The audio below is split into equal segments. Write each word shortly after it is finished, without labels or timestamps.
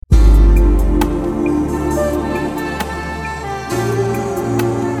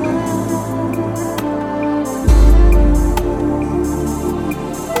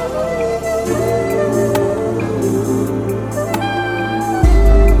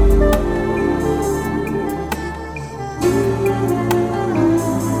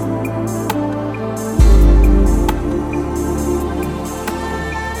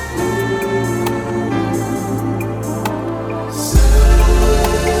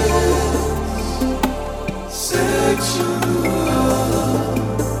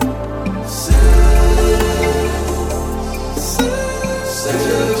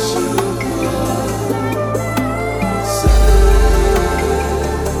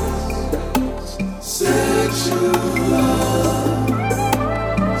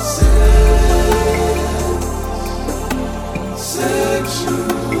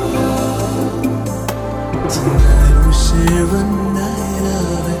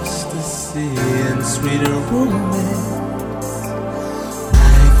sweet romance.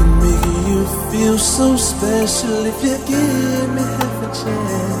 I can make you feel so special if you give me half a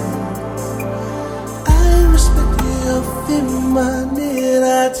chance. I respect your feminine,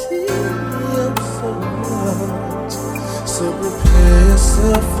 I tear you so much. So prepare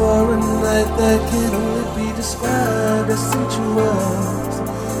yourself for a night that can only be described as sensual.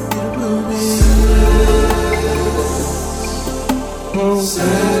 It will be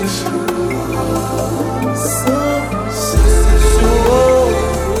sexual, so sexual.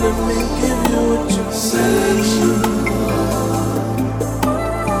 Let me give you what you need.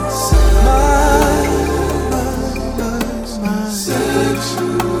 My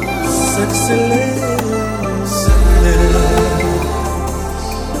sexy lady.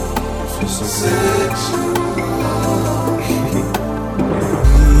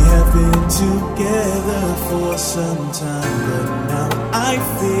 Together for some time, but now I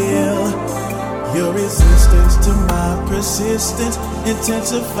feel your resistance to my persistence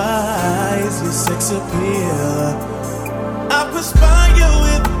intensifies your sex appeal. I perspire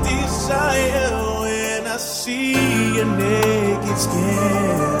with desire when I see your naked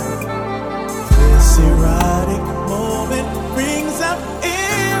skin. This erotic moment brings out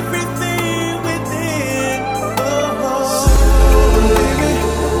everything within. Oh, baby.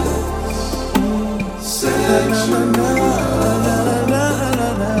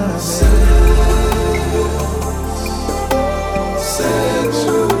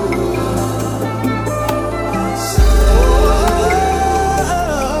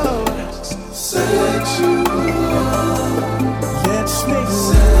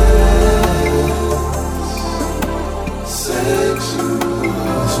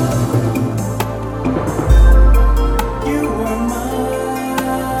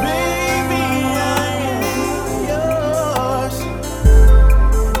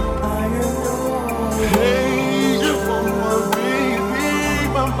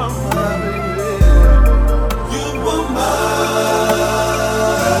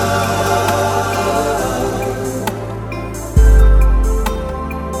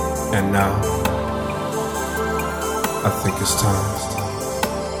 And now, I think it's time.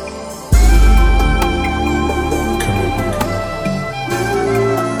 Come here, come here.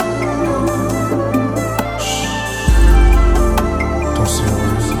 Shh. Don't say a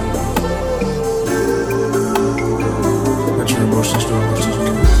word. Let your emotions do what you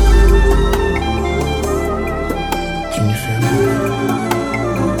can. Can you feel me?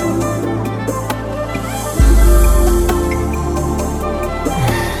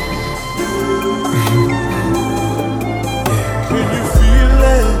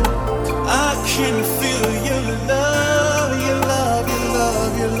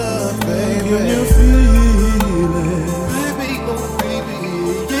 When you feel it, baby, oh baby,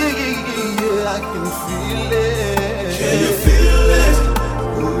 yeah, yeah, yeah, yeah, I can feel it. Can you feel it?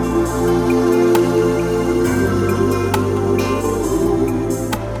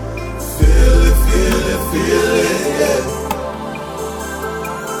 Feel it, feel it, feel it, yeah.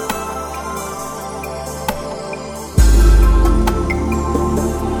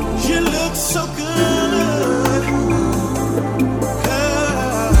 You look so good.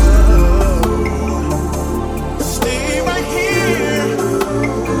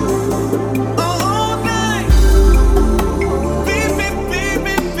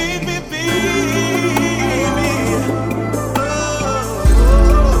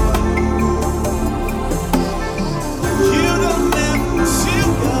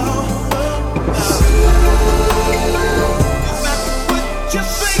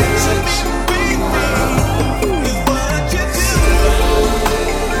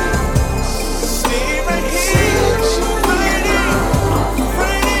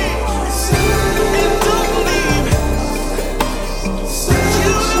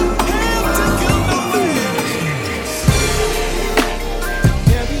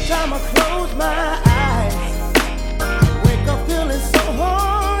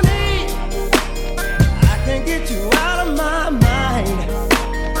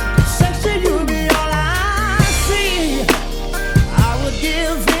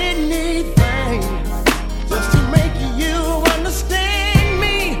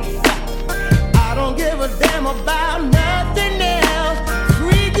 About nothing else,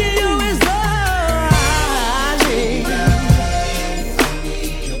 freaking you is all I need.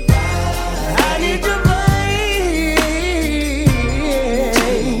 I need your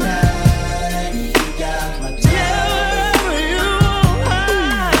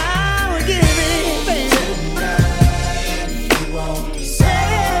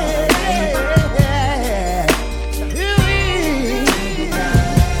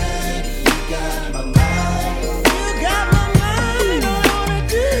my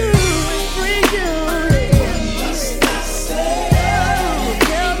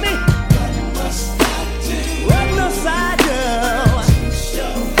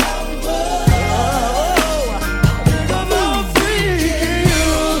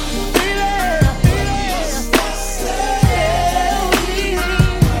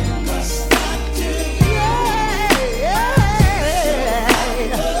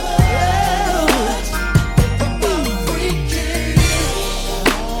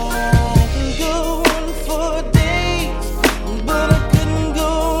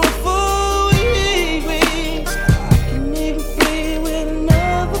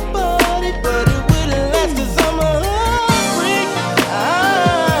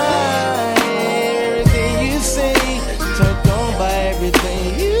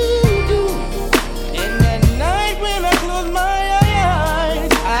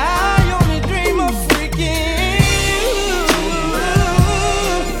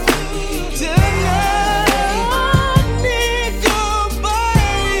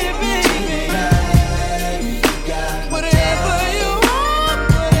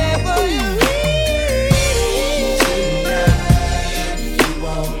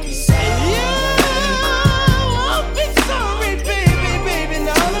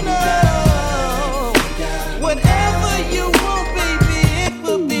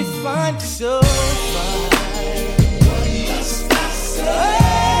so fine. What must I say?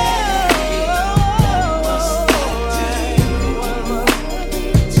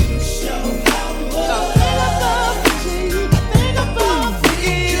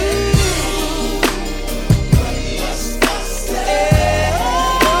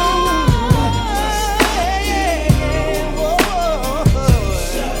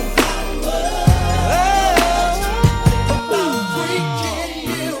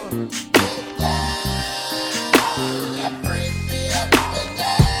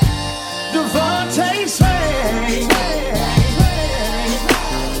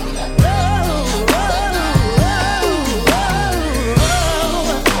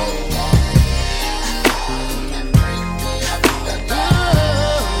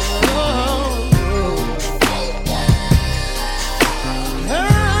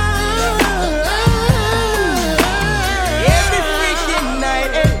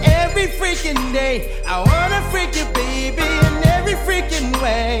 I wanna freak you, baby, in every freaking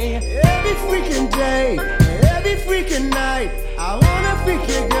way. Every freaking day, every freaking night. I wanna freak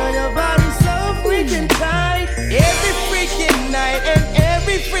you, girl, your body's so freaking tight. Every freaking night and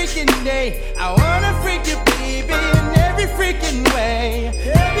every freaking day. I wanna freak you, baby, in every freaking way.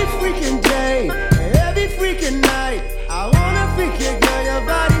 Every freaking day, every freaking night. I wanna freak you, girl, your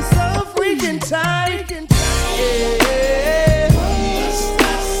body's so freaking tight. Yeah.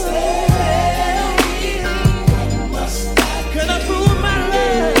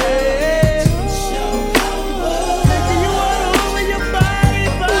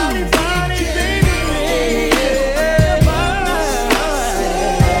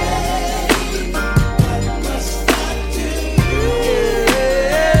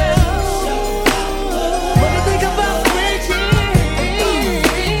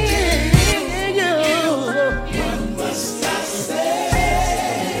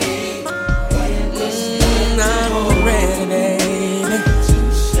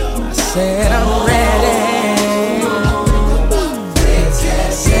 Said I'm ready.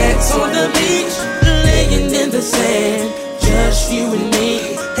 Sex on the beach, laying in the sand, just you and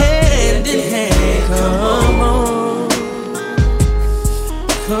me, hand in hand. Come on,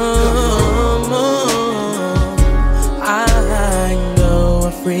 come on. I know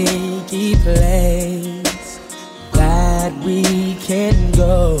a freaky place that we can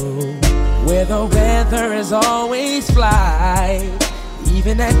go, where the weather is always fly.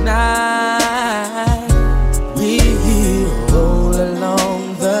 Even at night, we'll roll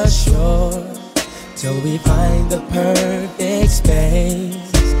along the shore till we find the perfect space.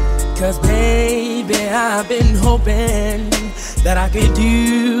 'Cause baby, I've been hoping that I could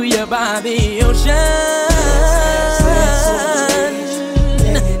do you by the ocean.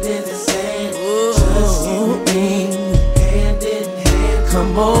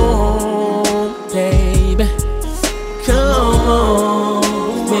 Come on, baby, come on.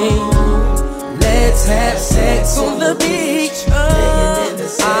 Let's have sex on the beach. I've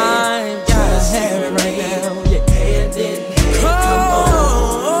gotta have it right now. Yeah. Come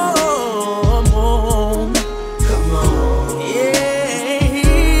on, come on,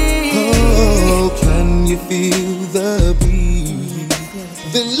 yeah. Oh, can you feel the beat?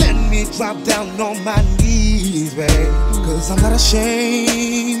 Then let me drop down on my knees, babe. 'Cause I'm not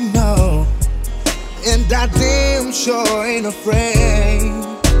ashamed, no, and I damn sure ain't afraid.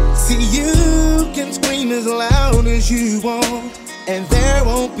 See, you can scream as loud as you want, and there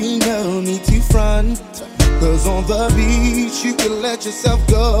won't be no need to front. 'Cause on the beach you can let yourself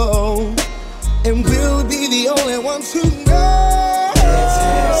go, and we'll be the only ones who know. Let's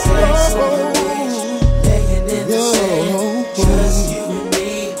have sex on the beach, laying in the sand, just you and me,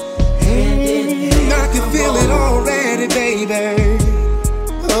 hand in hand. I can feel it already, baby.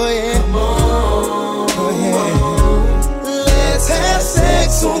 Oh yeah, come on, oh yeah. Let's have sex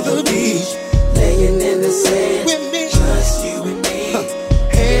on the beach, laying in the sand, with me, just you and me,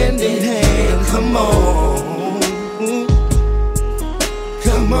 hand in hand. Come on,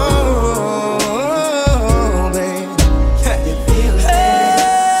 come on, babe. Can you feel it?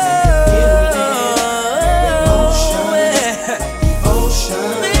 Can you feel it?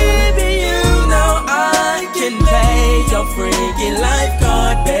 Emotion, Baby, you know I can pay your freaking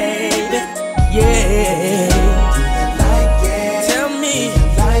lifeguard, baby. Yeah.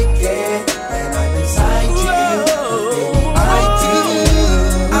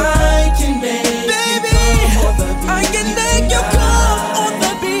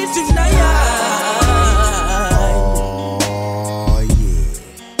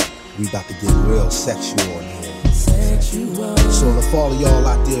 About to get real sexual in here. So if all of y'all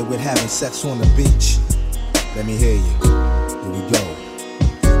out there with having sex on the beach, let me hear you. Here we go.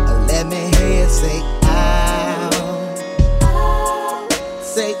 Let me Say out.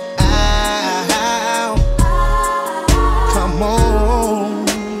 Say out. Come on.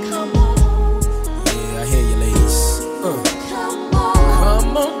 Yeah, I hear you, ladies.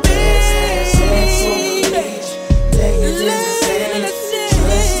 Come on, baby. Lay it in the sand.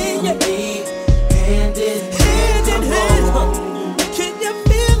 Trust in me. Hand in hand. Come on. Can you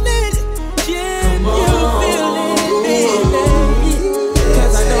feel it? Can you feel it, baby?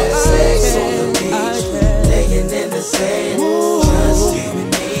 'Cause I know I can. Laying in the sand. Trust you and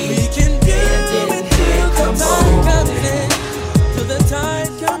me. We can do it till the time comes in. Till the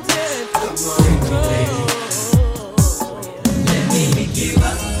time comes in. Come on, baby. Let me pick you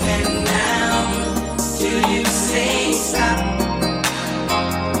up and down till you say stop.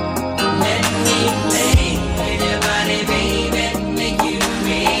 Let me play with your body, baby, make you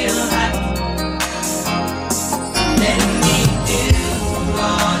real hot. Let me do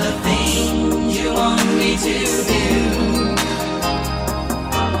all the things you want me to do.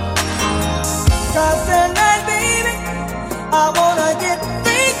 'Cause tonight, baby, I wanna get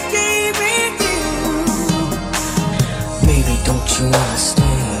freaky with you. Baby, don't you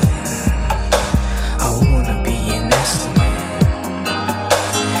understand? I wanna be an estimate.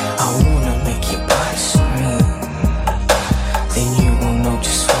 I wanna make your body scream. Then you gon' know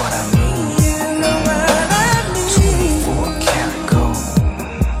just what I mean. You know what I mean. 24 karat gold.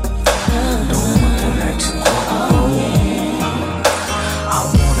 Don't want them that you I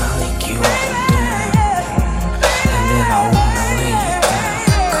wanna lick you up and down. And then I wanna lay you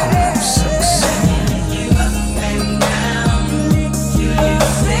down. Come on, success. You up and down till you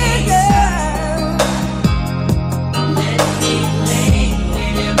say stop. Let me play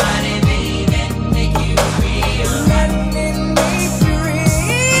with your body, baby, make you real. Let me make you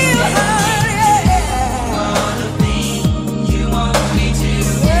real. All the things you want me to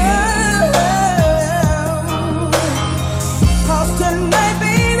do. 'Cause tonight,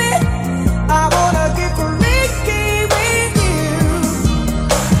 baby, I wanna get freaky with you.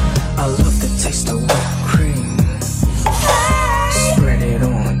 I love the taste of whipped cream. Spread it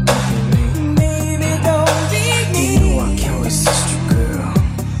on, don't you mean? Baby, don't leave me. You know I can't resist you, girl.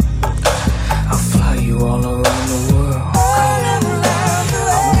 I'll fly you all around the world. All around the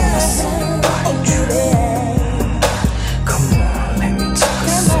I wanna see your body drip. Come on, let me take a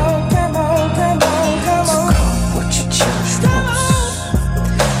sip. Come on. So come what you cherish most.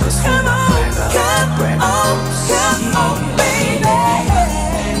 'Cause when I brag, I like to brag the most. Come on, baby.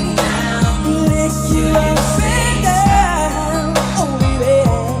 Lick you up and down. Oh, baby.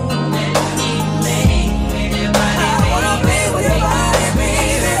 Let me play with your body, I wanna play with your body,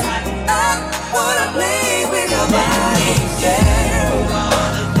 baby. I wanna play with your body, yeah. All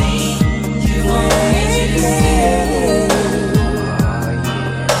the things you want me to do. Oh yeah,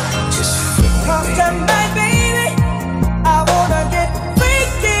 just freak me, 'Cause baby. tonight, baby, I wanna get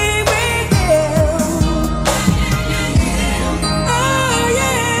freaky with you. Oh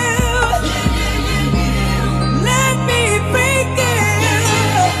yeah, let me freak you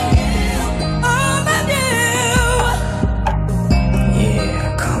all of you. Yeah,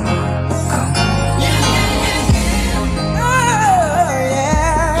 come on. Oh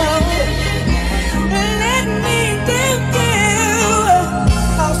yeah, let me do you.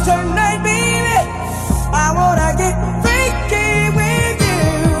 'Cause tonight, baby, I wanna get freaky with you.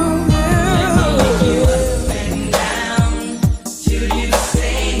 Let me you up and down till you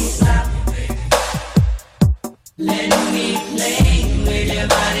say stop. Let me play with your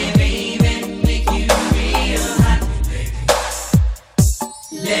body, baby, make you real hot.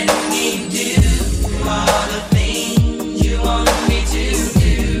 Let me do all the things you want me to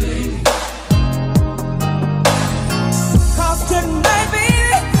do. 'Cause tonight,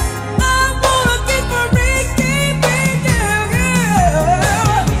 baby, I wanna get freaky with you, girl.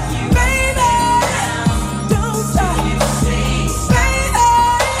 Baby, don't stop. Baby,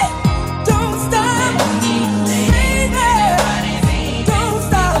 don't stop. Baby, don't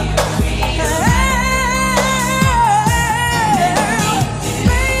stop.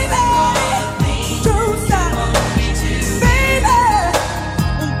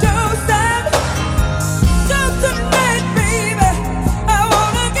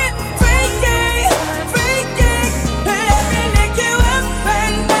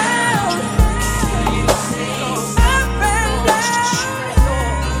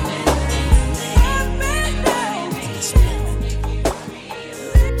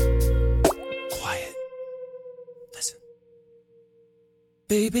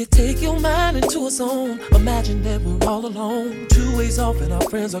 Baby, take your mind into a zone. Imagine that we're all alone, 2 ways off and our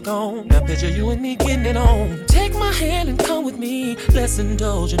friends are gone. Now picture you and me getting it on. Take my hand and come with me. Let's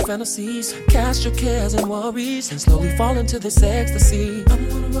indulge in fantasies. Cast your cares and worries and slowly fall into this ecstasy. I'm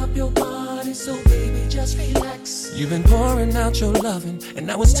gonna rub your body, so baby, just relax. You've been pouring out your loving, and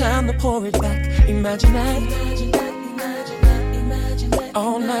now it's time to pour it back. Imagine that, imagine that, imagine that, imagine that.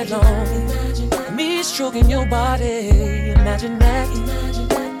 All night long, imagine that. Me stroking your body. Imagine that, imagine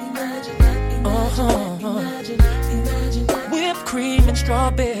that, imagine that, imagine that, imagine that. Whipped cream and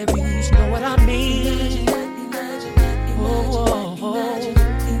strawberries, know what I mean? Oh,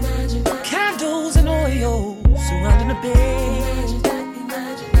 candles and oil surrounding the bed.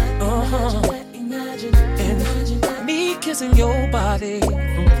 And me kissing your body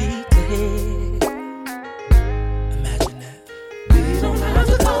from feet to head. Imagine that. We don't have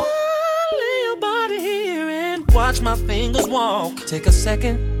to talk. Lay your body here and watch my fingers walk. Take a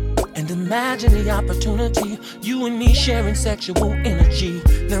second and imagine the opportunity. You and me sharing sexual energy.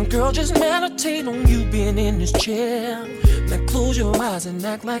 Now girl, just meditate on you being in this chair. Now close your eyes and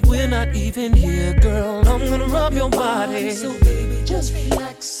act like we're not even here. Girl, I'm gonna rub your body, so baby, just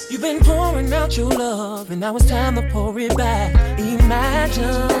relax. You've been pouring out your love, and now it's time to pour it back.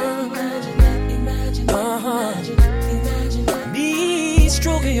 Imagine, me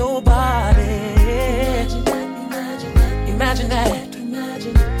stroking your body. Imagine that.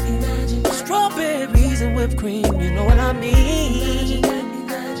 Strawberries and whipped cream, you know what I mean?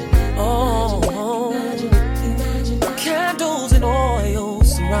 Oh, candles and oil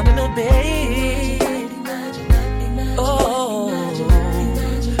surrounding the bed. Oh,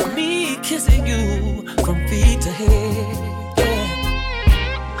 me kissing you from feet to head.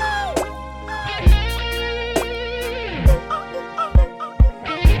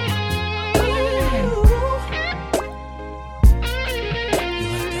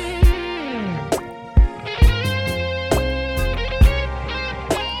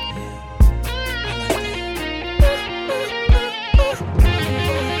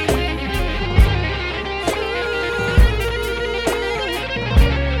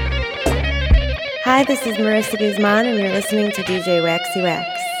 Hi, this is Marissa Guzman, and you're listening to DJ Waxy Wax.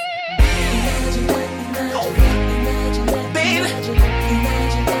 Baby,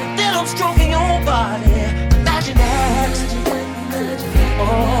 then I'm stroking your body. Imagine that.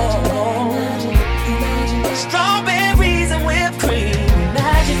 Oh, strawberries and whipped cream.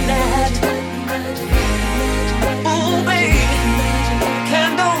 Imagine that. Ooh, baby,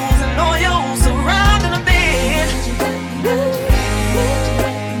 candles and oil surrounding the bed.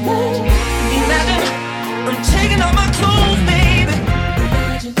 I'm taking off my clothes, baby.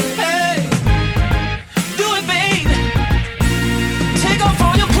 Hey, do it, baby. Take off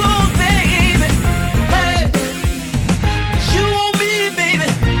all your clothes, baby. Hey, you want me, baby,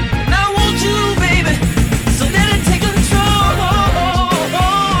 and I want you, baby. So let it take control.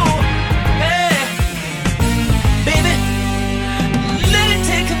 Hey, baby, let it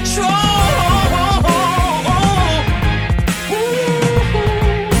take control.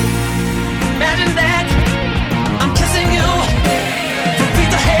 Imagine that. I'm kissing you from feet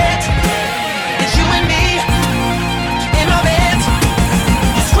to head. It's you and me in our bed.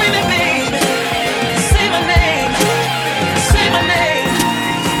 You're screaming, baby. Say my name. Say my name.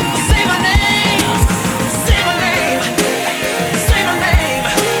 Say my name. Say my name. Say my name.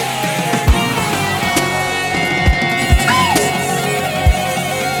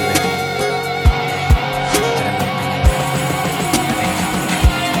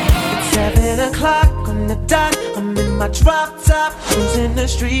 It's 7 o'clock on the dot. I'm in my drop top, cruising the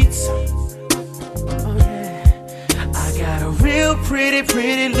streets. Oh yeah, I got a real pretty,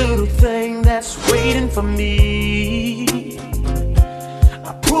 pretty little thing that's waiting for me.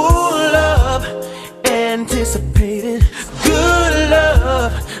 I pull up, anticipating good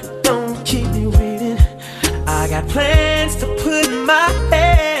love. Don't keep me waiting. I got plans to put my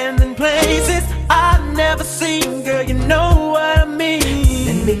hand in places I've never seen. Girl, you know what I mean.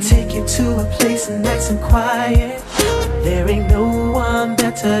 Let me take you to a place nice and quiet. There ain't no one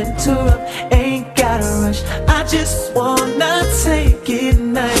better to interrupt. Ain't gotta rush. I just wanna take it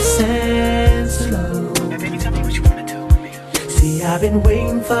nice and slow. Now baby, tell me what you wanna do with me. See, I've been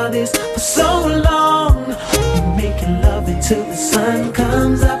waiting for this for so long. We're making love until the sun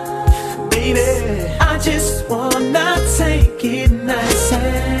comes up. Baby, I just wanna take it nice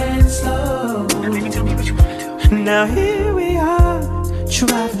and slow. Now baby, tell me what you wanna do. Now here we are,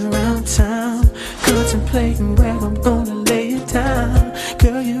 driving around town, contemplating where I'm gonna lay it down.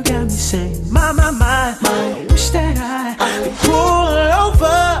 Girl, you got me saying, my, I wish that I could pull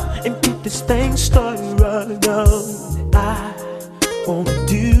over and get this thing started right on. I wanna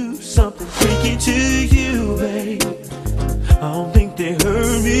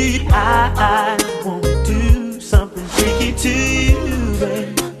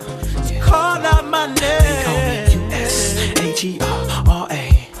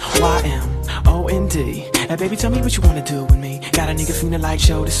tell me what you wanna do with me. Got a nigga feeling like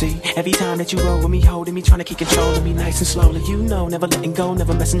show to see. Every time that you roll with me, holding me, trying to keep control of me nice and slowly. You know, never letting go,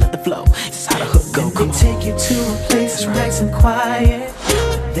 never messing up the flow. This is how the hook go. Let me take you to a place nice and quiet.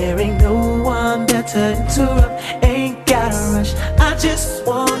 There ain't no one there to interrupt. Ain't gotta rush. I just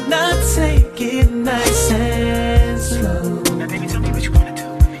wanna take it nice and slow. Now baby, tell me what you wanna do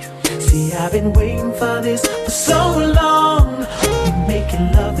with me. See, I've been waiting for this for so long. We're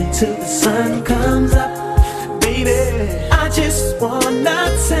making love until the sun comes up. Baby, I just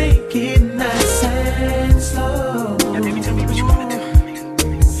wanna take it nice and slow. Now baby, tell me what you wanna do with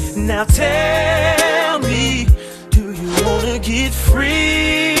me. Now tell me, do you wanna get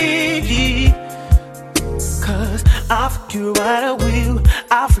free? Cause I'll freak you right, I will.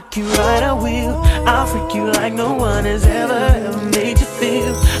 I'll freak you right, I will. I'll freak you like no one has ever made you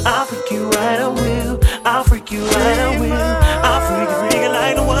feel. I'll freak you right, I will. I'll freak you right, I will. I'll freak you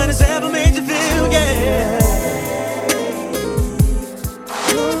like no one has ever made you feel, yeah.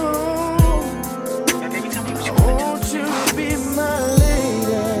 Now baby, tell me what you wanna do. Won't you be my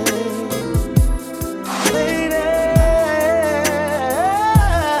lady? Lady,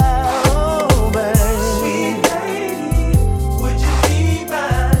 oh baby. Sweet lady, would you be my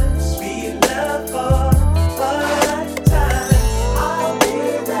sweet love for a lifetime? I'll be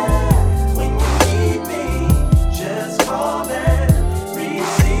there when you need me. Just call and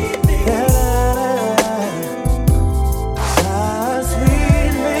receive me.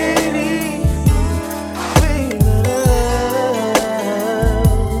 Sweet lady, sweet love.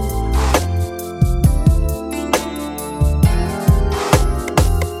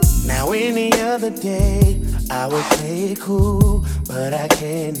 Now any other day I would play it cool, but I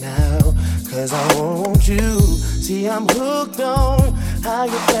can't now, cause I want you. See, I'm hooked on how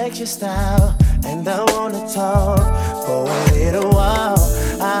you flex your style, and I wanna talk for a little while.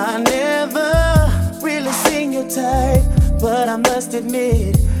 I never really seen your type, but I must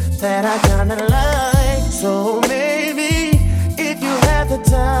admit that I kinda like. So maybe if you have the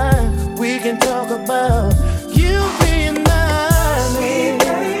time, we can talk about you being mine.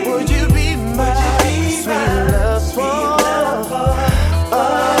 Would you be my sweet love for a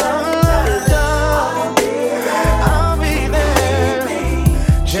lifetime? I'll be there.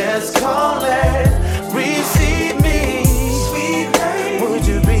 Just call and receive me. Would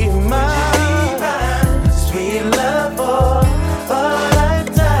you be my sweet love for a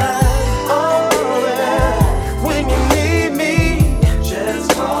lifetime? Oh, yeah. When you need me, just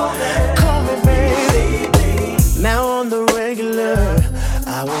call me, baby. Now on the regular,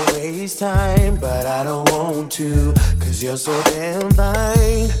 I won't waste time, but I don't want to, cause you're so damn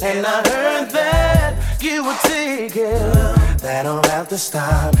fine. And I heard that you were taken, that don't have to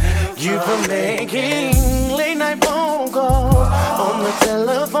stop you from making late night phone calls on the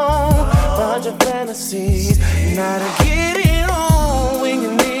telephone. Bunch of fantasies, now to get it on when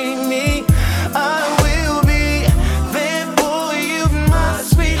you need me. I will be there for you, my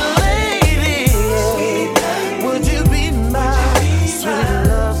sweet lady. Would you be my sweet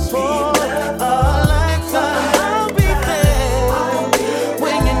love for a lifetime? I'll be there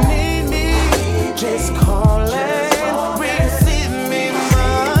when you need me. Just call and receive me,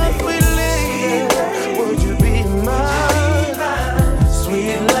 my sweet lady. Would you be my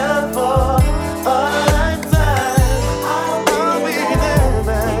sweet love for a lifetime? I'll be there,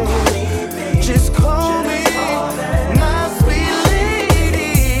 baby. Just call me, my sweet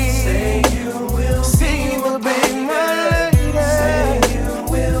lady. Say you will be my lady. Say you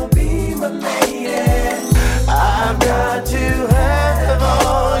will be my lady. I've got to have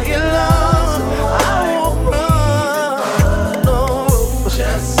all your love. I won't run, no.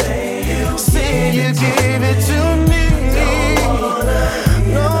 Just say you give it to me.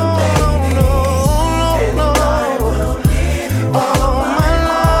 No, no, no. All my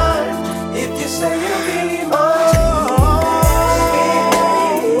life, if you say you'll be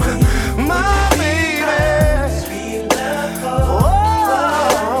my baby.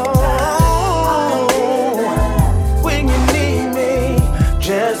 When you need me,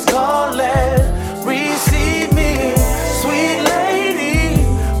 just call and receive me. Sweet lady,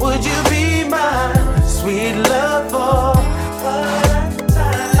 would you be my sweet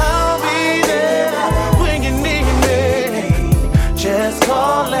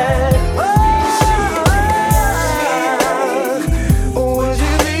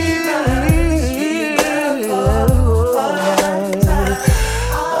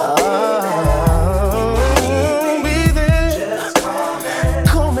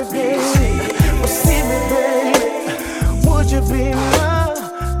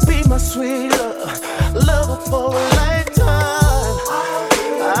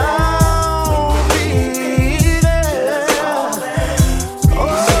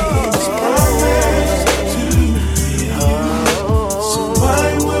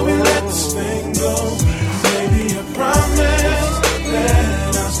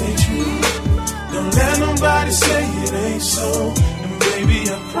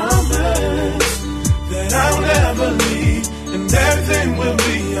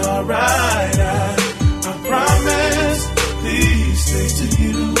alright. I promise these things to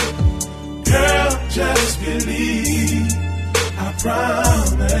you. Girl, just believe. I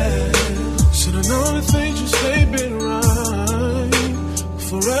promise. Should've known the things you say been right.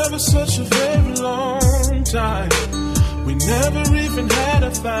 Forever such a very long time. We never even had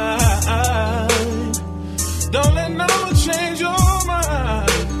a fight. Don't let no one change your mind.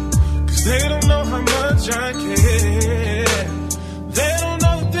 Cause they don't know how much I care. They don't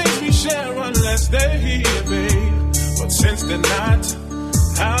know the things we share unless they're here, babe. But since they're not,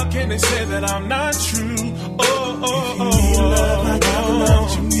 how can they say that I'm not true? Oh, oh, oh, love, I got the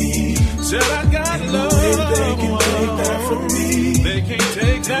love you need. Said I got love. They can take that from me. They can't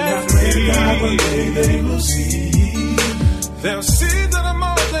take that from me. One day they will see. They'll see that I'm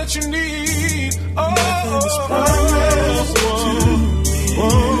all that you need. Oh, promise to me.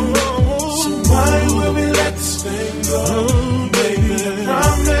 So why will we let this thing go? Baby, I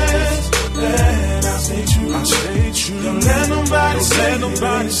promise that I'll stay true. I'll stay true. Don't let nobody say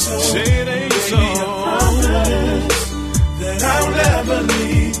it ain't so. I promise that I'll never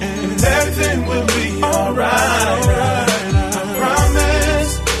leave and everything will be alright. I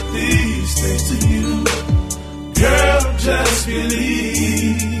promise these things to you. Girl, just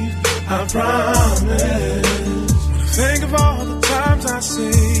believe. I promise. When I think of all the times I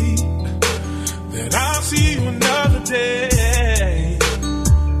say that I'll see you another day,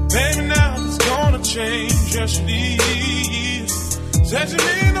 baby, now it's gonna change. Just leave. Said you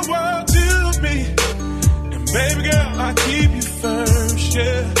mean the world to me. And baby girl, I keep you first,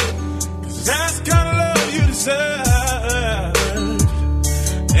 yeah. Cause that's the kind of love you deserve.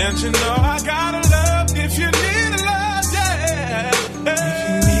 And you know I gotta love if you need a love, yeah. If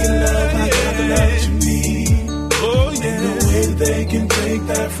you need a love, I got the love you need. Oh yeah. Ain't no way that they can take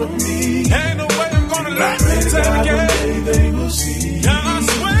that from me. Ain't no way I'm gonna let them take it. One day they will see. Yeah, I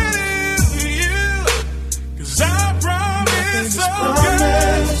swear to you. Cause I promise so good.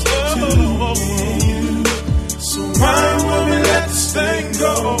 So why would we let this thing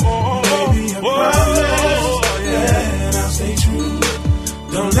go? Baby, I promise that I'll stay true.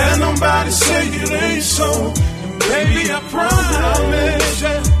 Don't let nobody say it ain't so. And baby, I promise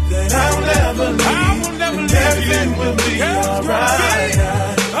that I'll never leave. And everything will be alright.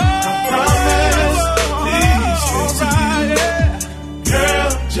 I promise these things to you. Girl,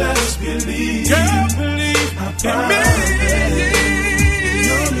 just believe. Girl, believe. I promise. The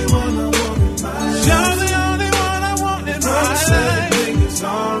only one I want in my life. You're the only one I want in my life. Everything is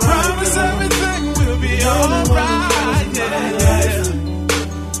alright. Promise everything will be alright. Yeah.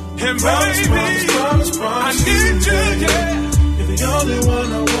 And baby, promise, I need you, yeah. You're the only one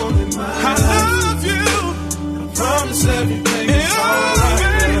I want in my life. I love you. I promise everything is alright,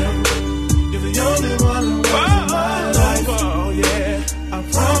 girl. You're the only one I want in my life. Oh, yeah. I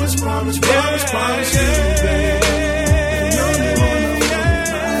promise you, baby. You're the only one I want in my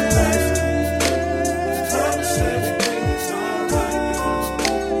life. I promise everything is alright.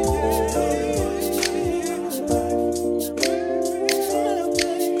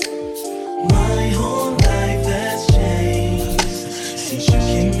 My whole life has changed since you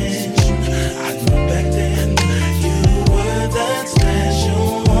came in. I knew back then you were that special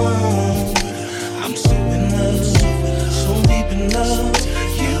one. I'm so in love, so deep in love.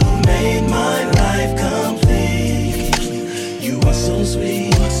 You made my life complete. You are so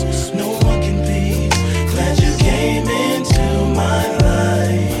sweet, no one can beat. Glad you came into my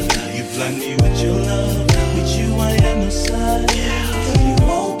life. You flood me with your love, with you I am no side. When you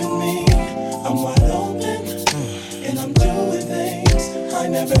open me, I'm wide open, and I'm doing things I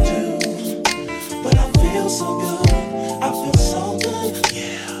never do. But I feel so good, I feel so good.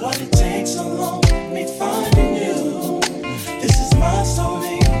 Why did it take so long, me finding you? This is my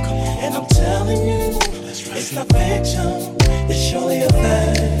story, and I'm telling you, it's not fiction, it's surely a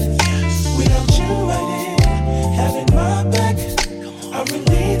fact. Without you right here, having my back, I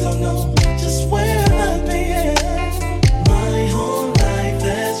really don't know just where I'd be at. My whole life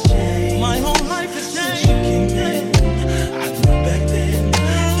has changed. My whole life has changed. Since you came in, I knew back then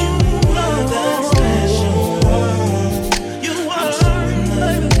you were that special one. You are so in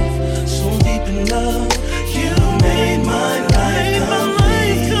love, so deep in love. You made my life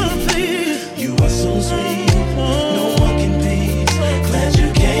complete. You are so sweet, no one can beat. Glad you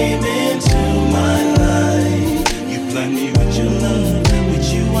came into my life. You blind me with your love, with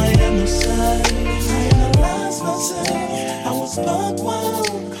you I am no side. I analyzed myself, I was buck wild.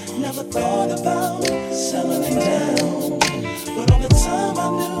 Never thought about settling down. But all the time I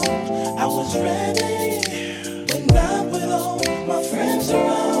knew I was ready, but not with all my friends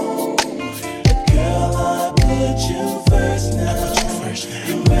around. But girl, I put you first now.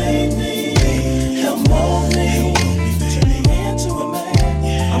 You made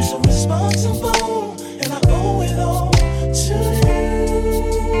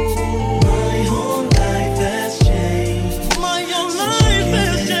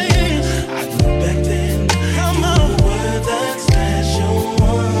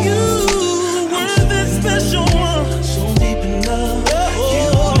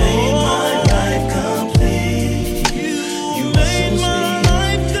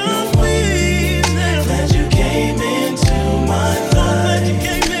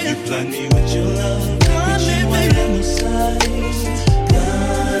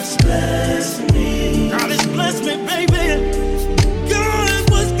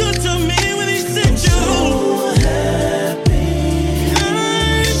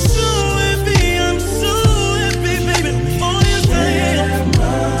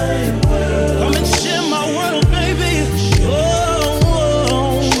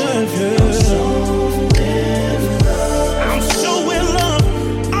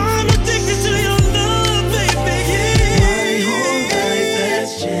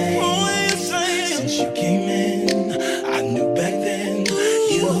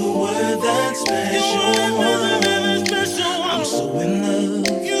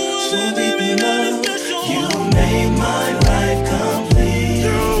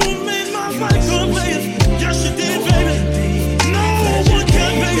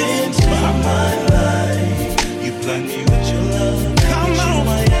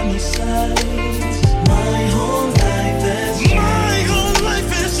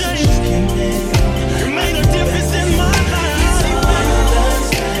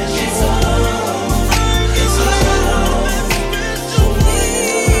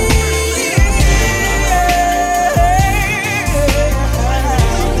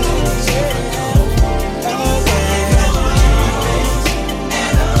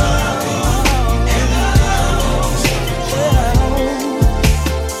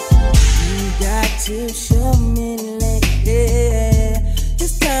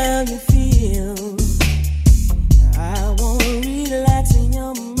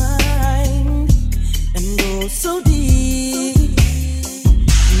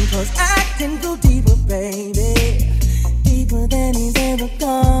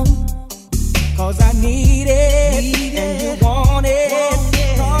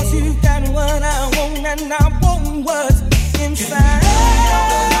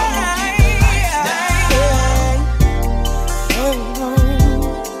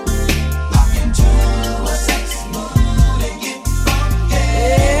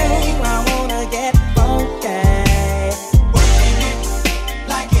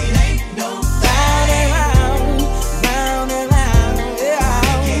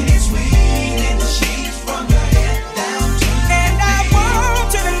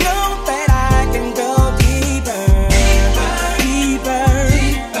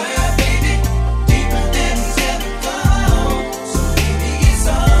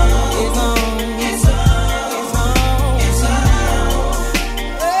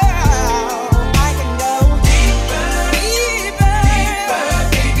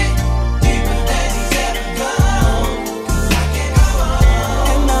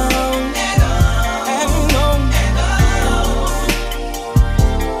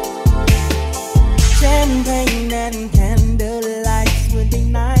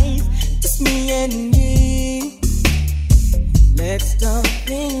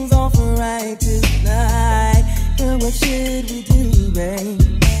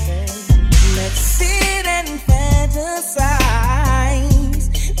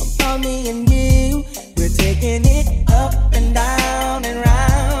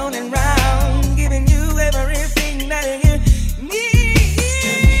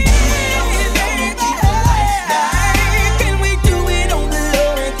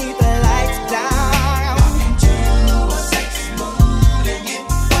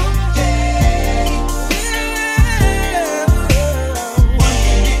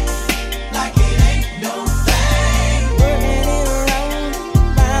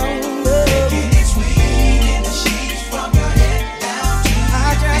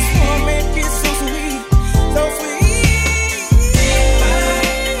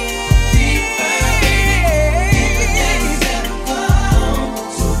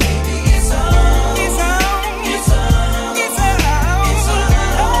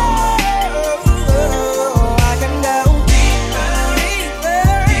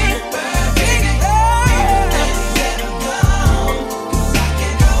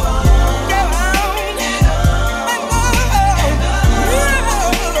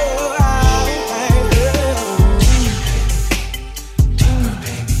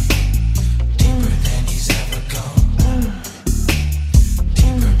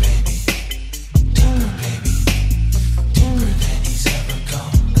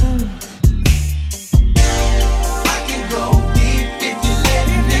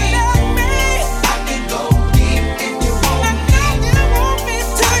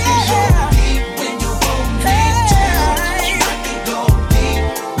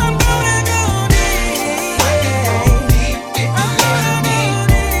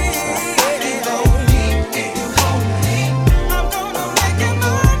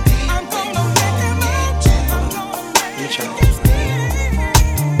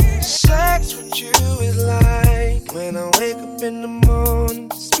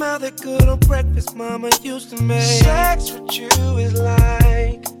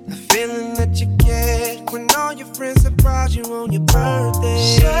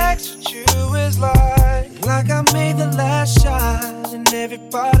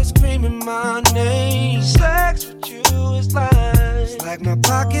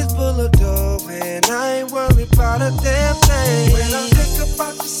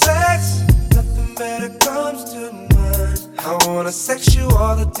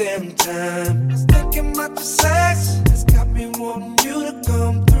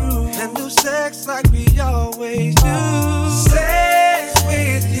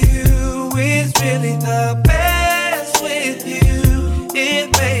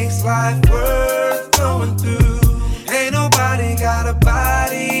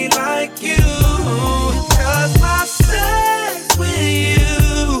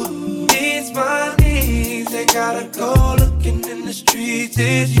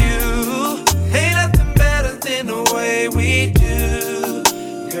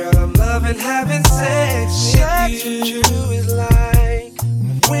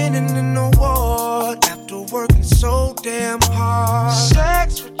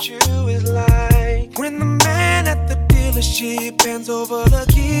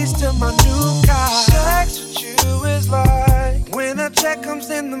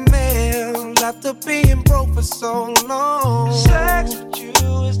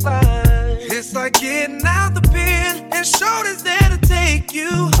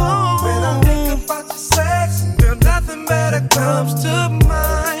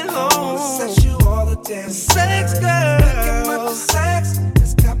Sex, girl. Sex,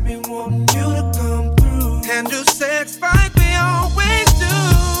 it's got me wanting you to come through and do sex right beyond.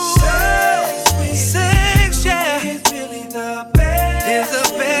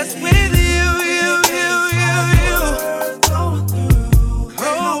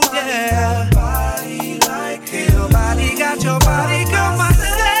 with your body, girl, my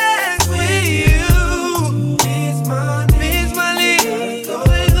sex with you means money. So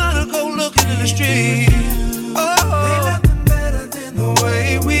they gonna go looking in the street. Oh, ain't nothing better than the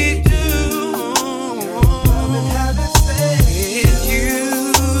way we do. It's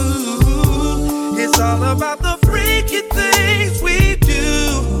you. It's all about the freaky things we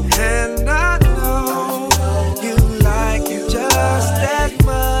do, and I know you like it just as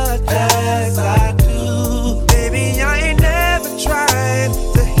much as I do. Baby, I ain't never trying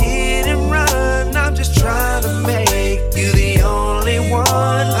to hit and run. I'm just trying to make you the only one.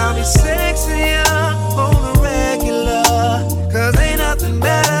 I'll be sexy young on the regular, cause ain't nothing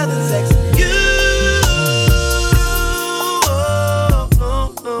better than sex.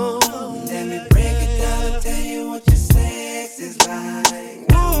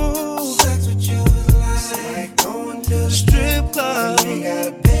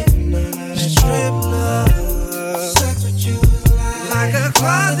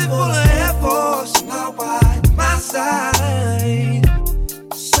 Closet full of Air Force, now by my side.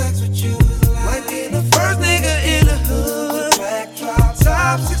 Sex with you is like being the first nigga in the hood. Black drop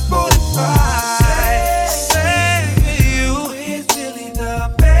top 645. Sex with you is really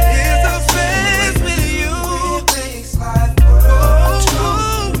the best. It's the best with you. It makes life worth.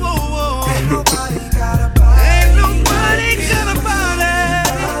 Ain't nobody got a body. Ain't nobody got a body.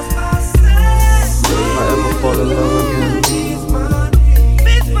 I ever fall in love again.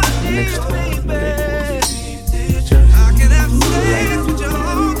 Next time, the lady will be just I can have sex with you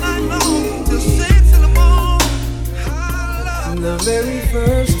all night long till 6 in the morning. The very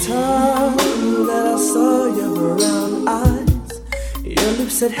first time that I saw your brown eyes, your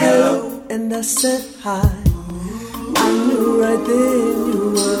lips said hello and I said hi. I knew right then you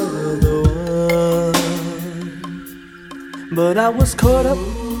were the one. But I was caught up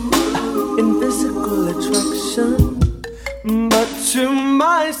in physical attraction. But to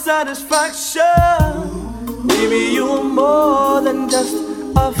my satisfaction, baby, you're more than just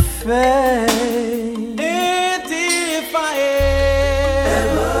a fake. And if I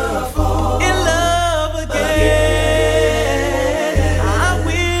ever fall in love again, I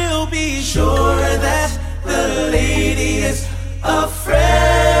will be sure that the lady is a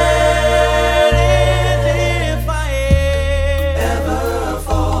friend. And if I ever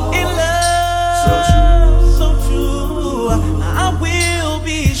fall in love, so true, I will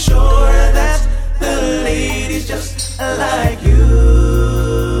be sure that the lady's just like you.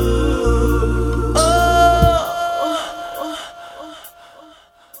 Oh,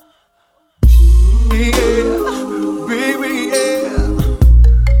 yeah, baby, yeah.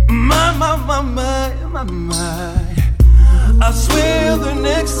 My. I swear the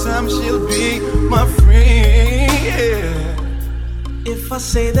next time she'll be my friend, yeah. If I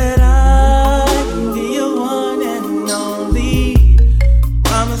say that I can be your one and only,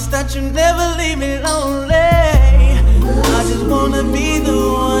 promise that you never leave me lonely. I just wanna be the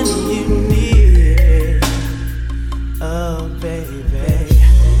one you need. Oh, baby,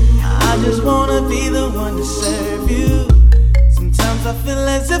 I just wanna be the one to serve you. Sometimes I feel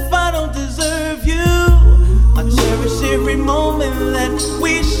as if I don't deserve you. I cherish every moment that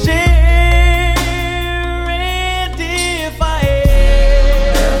we share. And if I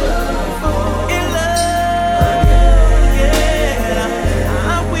ever fall in love,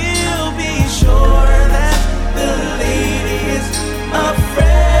 yeah, I will be sure that the lady is a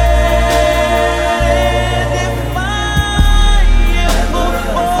friend. And if I ever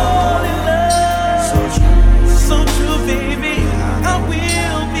fall in love, so true, baby, I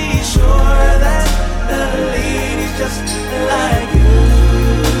will be sure that the lady's just like you.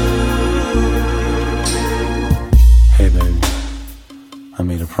 Hey baby, I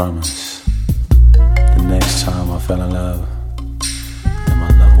made a promise. The next time I fell in love, that my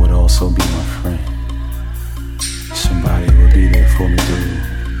love would also be my friend. Somebody would be there for me through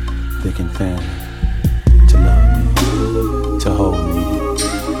thick and thin, to love me, to hold me,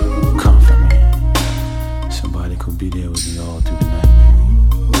 comfort me. Somebody could be there with me all through the night,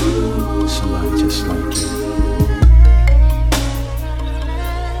 baby. Somebody just like you.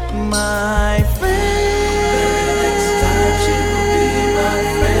 My friend. Next time she will be my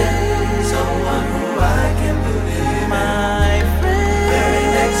friend, someone who I can believe. My friend. Very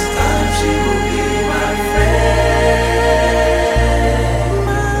next time she will be my friend.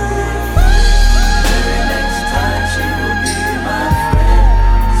 My friend. Very next time she will be my friend.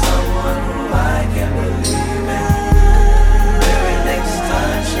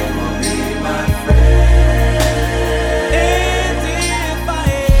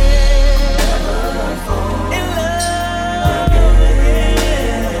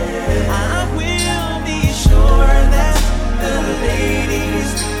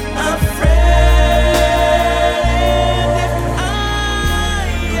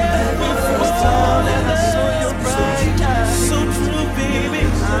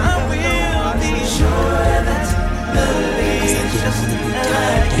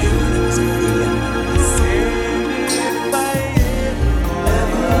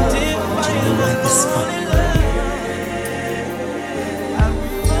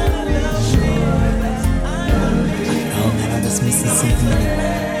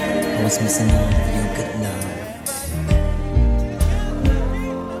 was missing all of your good love.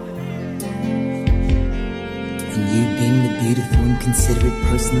 And you being the beautiful and considerate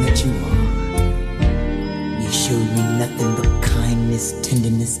person that you are, you showed me nothing but kindness,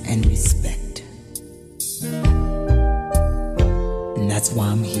 tenderness, and respect. And that's why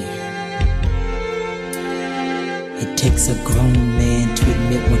I'm here. It takes a grown man to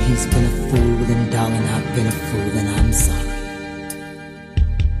admit when he's been a fool, and darling, I've been a fool, and I'm sorry.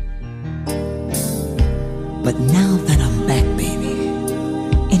 But now that I'm back, baby,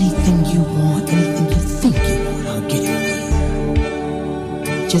 anything you want, anything you think you want, I'll get it for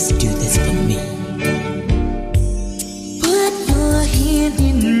you. Just do this for me. Put your hand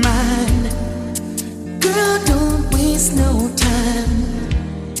in mine, girl, don't waste no time.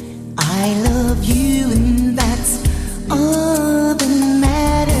 I love you and that's all that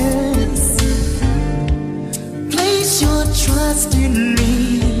matters. Place your trust in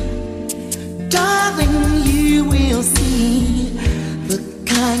me, darling, you will see the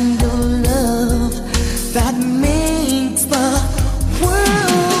kind of love that makes the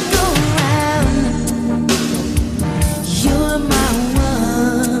world go round. You're my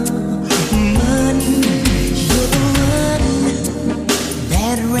woman, you're the one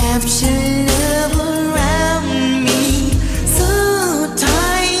that wraps your love around me so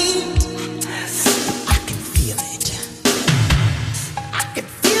tight. I can feel it. I can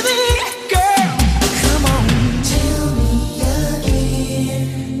feel it, girl. Come on, tell me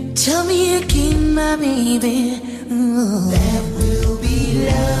again. Tell me again, my baby. That we'll be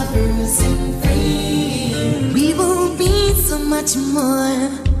lovers and friends. We will be so much more,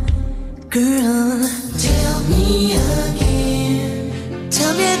 girl. Tell me again.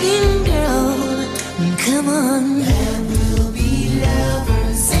 Tell me again, girl. Come on. That we'll be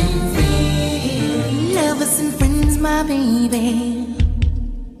lovers and friends. Lovers and friends, my baby.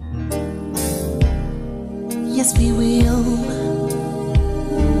 Yes, we will.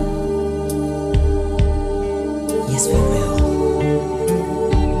 Yes, we will.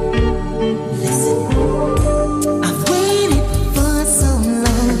 Listen, I've waited for so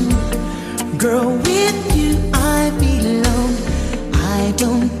long. Girl, with you I belong. I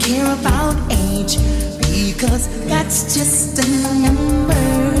don't care about age, because that's just a number.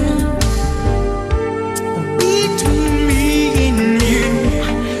 Between me and you,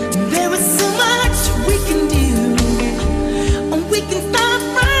 there is so much we can do. We can start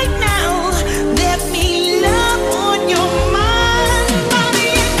right now. Let me love on your mind, body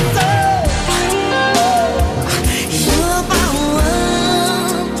and soul. You're my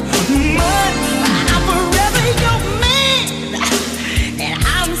woman, I'm forever your man. And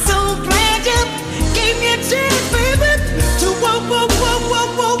I'm so glad you gave me a chance, baby, to whoa, whoa, whoa, whoa,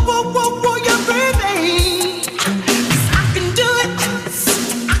 whoa, whoa, whoa, whoa, your baby. 'Cause I can do it.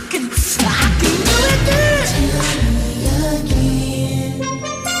 I can do it, girl.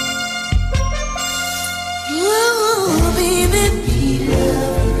 Whoa, baby.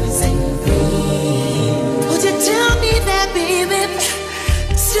 Would you tell me that, baby?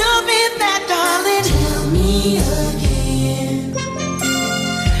 Tell me that, darling. Tell me again.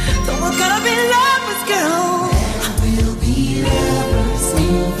 So we're gonna be lovers, girl. We'll be lovers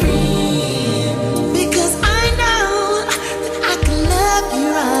and friends. Because I know that I can love you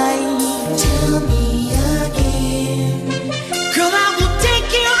right. Tell me again. Girl, I will take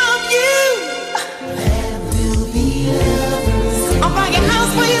care of you. That we'll be lovers. I'll buy a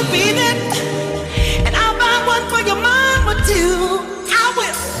house for you, baby. And I'll buy one for your mama too. I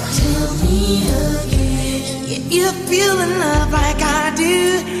will. Tell me again. If you're feeling love like I do,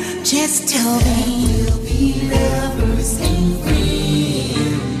 just tell me. We'll be lovers and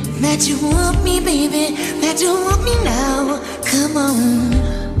friends. That you want me, baby. That you want me now. Come on.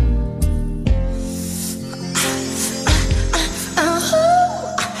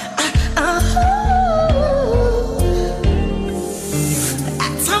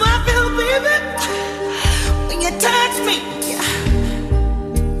 That's how I feel, baby. When you touch me,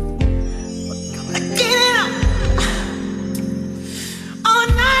 gonna get it up all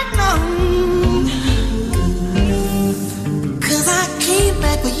night long. 'Cause I came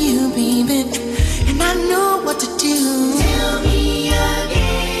back for you, baby, and I know what to do. Tell me again.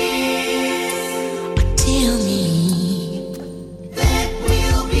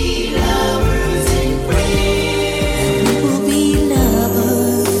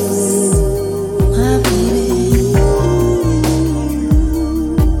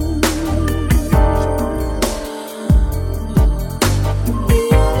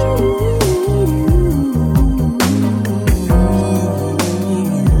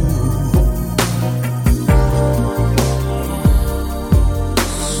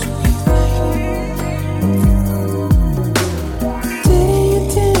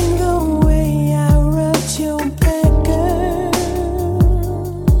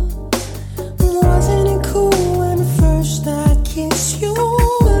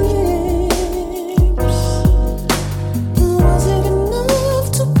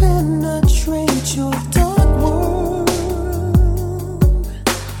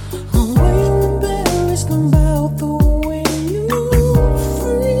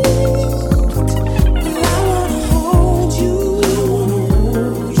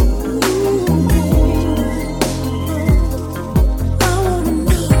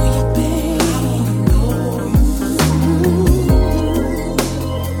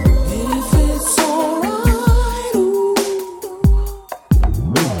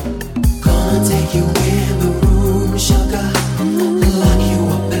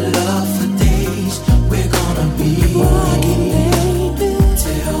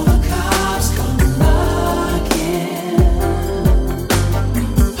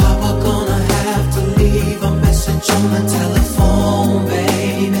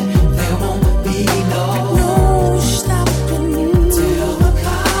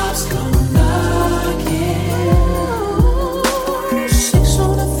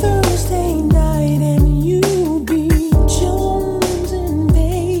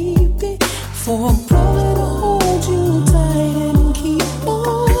 for a brother to hold you tight and keep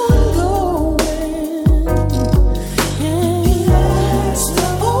on going. Yeah,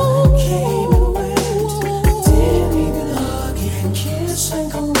 love came and went, didn't even hug and kiss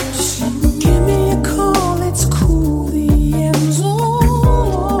and caress you.